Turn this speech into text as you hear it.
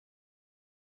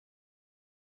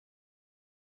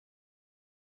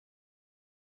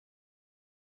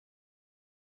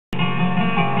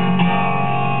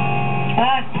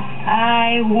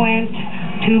I went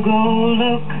to go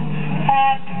look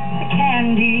at the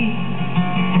candy.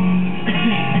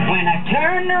 When I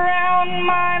turned around,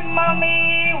 my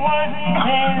mommy wasn't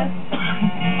there.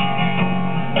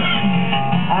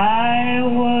 I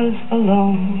was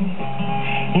alone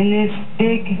in this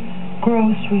big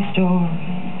grocery store,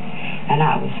 and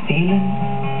I was feeling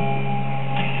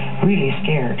really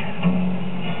scared.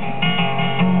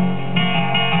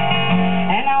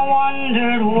 And I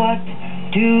wondered, what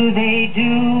do they do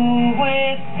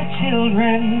with the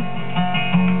children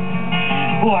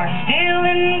who are still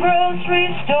in grocery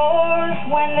stores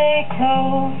when they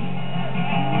close?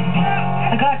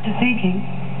 I got to thinking,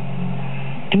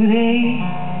 do they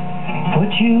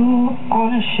put you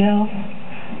on a shelf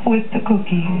with the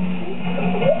cookies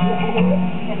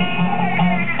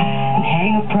and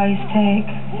hang a price tag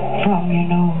from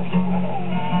your nose?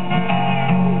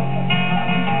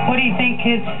 What do you think,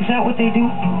 kids? Is that what they do?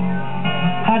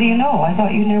 How do you know? I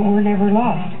thought you were never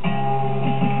lost.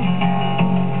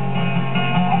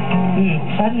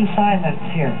 Sudden silence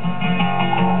here.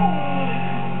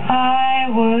 I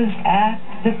was at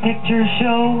the picture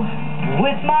show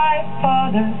with my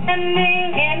father,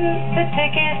 standing in the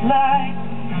ticket line.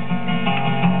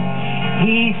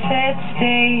 He said,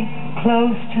 stay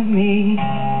close to me,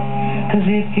 'cause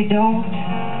if you don't,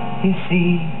 you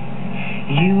see,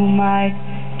 you might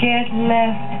get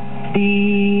left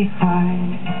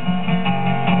behind.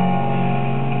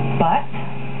 But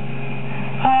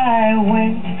I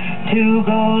went to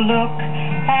go look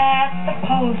at the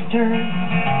poster.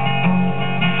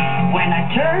 When I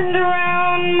turned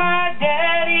around, my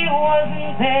daddy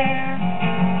wasn't there.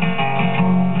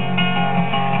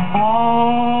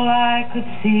 All I could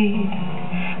see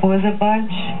was a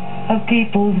bunch of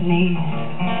people's knees,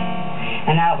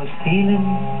 and I was feeling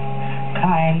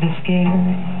kinda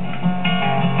scared.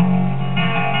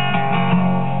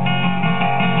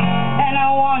 And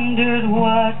I wondered,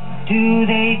 what do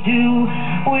they do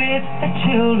with the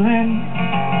children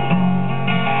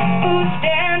who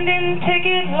stand in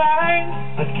ticket lines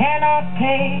but cannot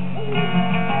pay?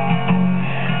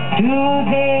 Do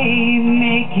they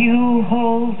make you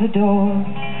hold the door,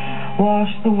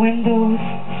 wash the windows,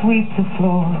 sweep the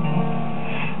floor,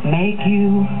 make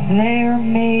you their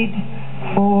maid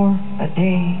for a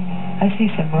day? I see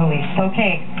some really...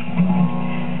 Okay.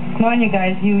 Come on, you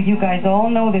guys. You guys all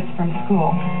know this from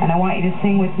school, and I want you to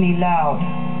sing with me loud.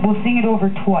 We'll sing it over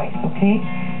twice, okay?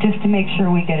 Just to make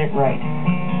sure we get it right.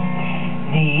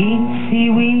 The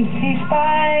eensy-weensy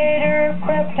spider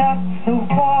crept up the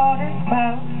water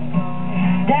spout.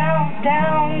 Down,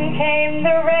 down came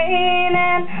the rain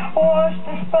and washed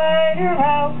the spider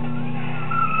out.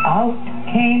 Out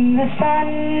came the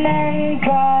sun and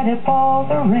dried up all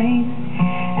the rain.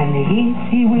 And the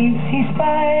eensy-weensy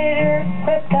spider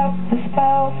crept up the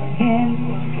spout again.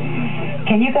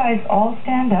 Can you guys all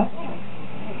stand up?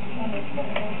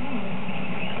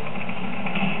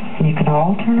 And you can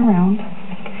all turn around.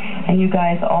 And you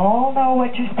guys all know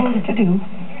what you're supposed to do.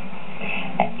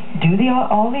 Do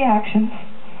all the actions.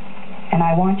 And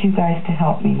I want you guys to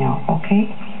help me now, okay?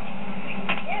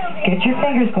 Get your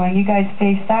fingers going. You guys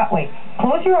face that way.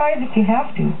 Close your eyes if you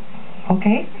have to,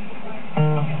 okay?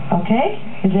 Okay?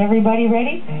 Is everybody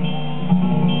ready?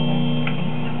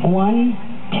 1,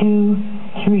 2,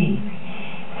 3.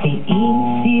 The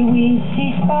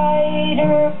eensy-weensy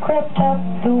spider crept up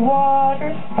the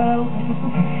water spout.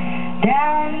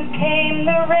 Down came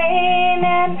the rain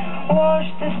and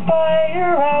washed the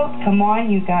spider out. Come on,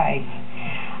 you guys.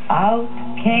 Out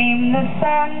came the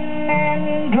sun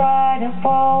and dried up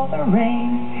all the rain.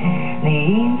 The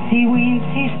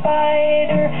eensy-weensy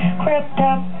spider crept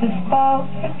up the spout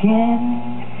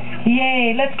again.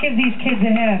 Yay, let's give these kids a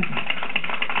hand.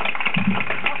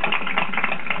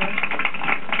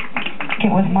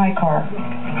 It was my car.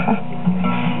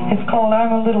 It's called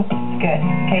I'm a Little Good.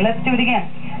 Okay, let's do it again.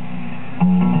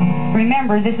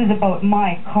 Remember, this is about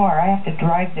my car. I have to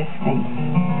drive this thing.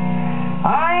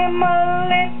 I'm a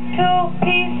little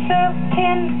piece of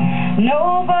tin.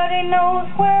 Nobody knows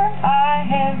where I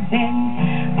have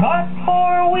been. Got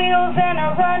 4 wheels and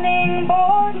a running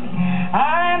board.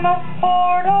 I'm a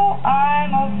Ford, oh,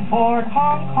 I'm a Ford.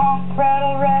 Honk, honk,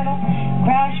 rattle, rattle.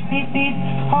 Crash, beep, beep.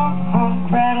 Honk,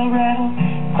 honk, rattle, rattle.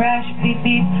 Crash, beep,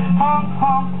 beep. Honk,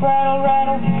 honk, rattle,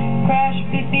 rattle. Crash,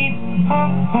 beep, beep.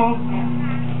 Honk, honk.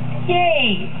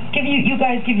 Yay! You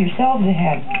guys give yourselves a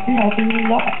hand. You're helping me a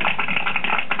lot.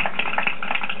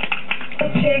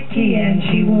 Chickie and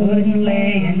she wouldn't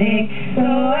lay an egg, so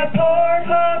I poured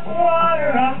hot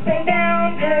water up and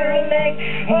down her leg.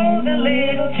 Oh, the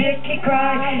little chickie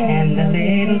cried and the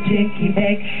little chickie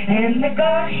begged, and the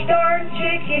gosh darn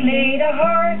chickie laid a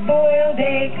hard-boiled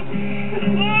egg.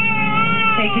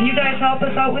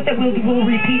 help us out with it, we'll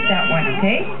repeat that one,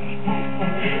 okay?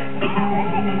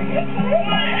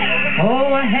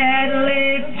 Oh, I had a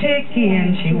little chickie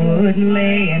and she wouldn't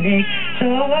lay an egg, so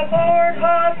I poured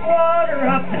hot water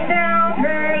up and down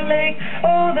her leg.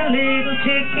 Oh, the little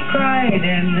chickie cried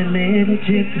and the little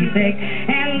chickie begged,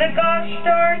 and the gosh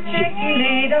darn chickie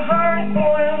laid a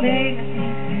hard-boiled egg.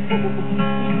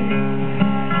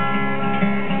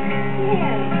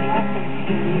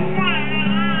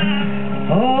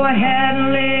 Oh, I had a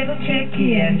little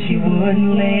chickie and she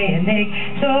wouldn't lay an egg,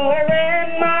 so I ran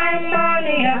my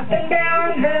money up and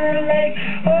down her leg.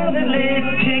 Oh, the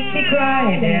little chickie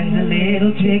cried and the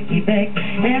little chickie begged,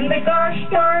 and the gosh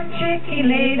darn chickie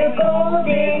laid a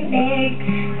golden egg.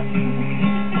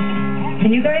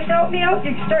 Can you guys help me out?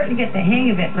 You're starting to get the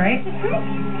hang of it, right?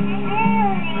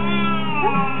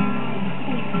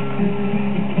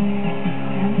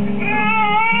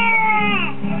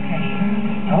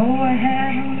 Oh, I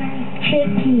had a little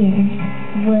chickie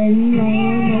and wouldn't lay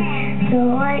an egg,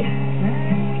 so I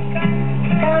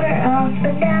held her up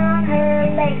and down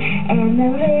her leg, and the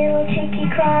little chickie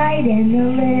cried and the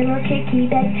little chickie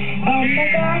begged, and the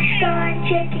gosh darn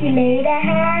chickie laid a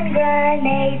hand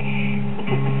grenade.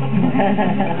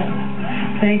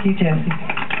 Thank you, Jessie.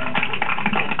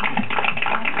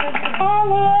 All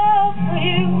love for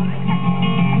you.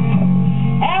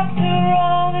 After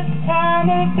all this time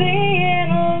of being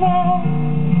alone,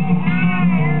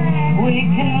 we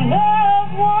can love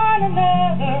one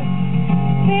another,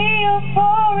 feel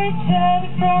for each other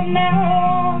from now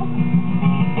on.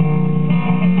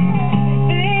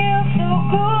 Feels so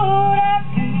good I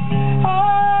can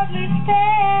hardly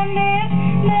stand it,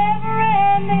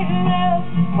 never-ending love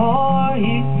for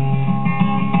you.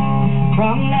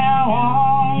 From now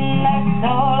on, that's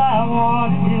all I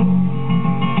want to do.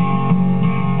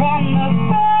 From the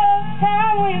first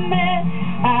time we met,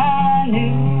 I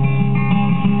knew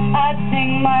I'd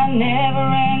sing my name.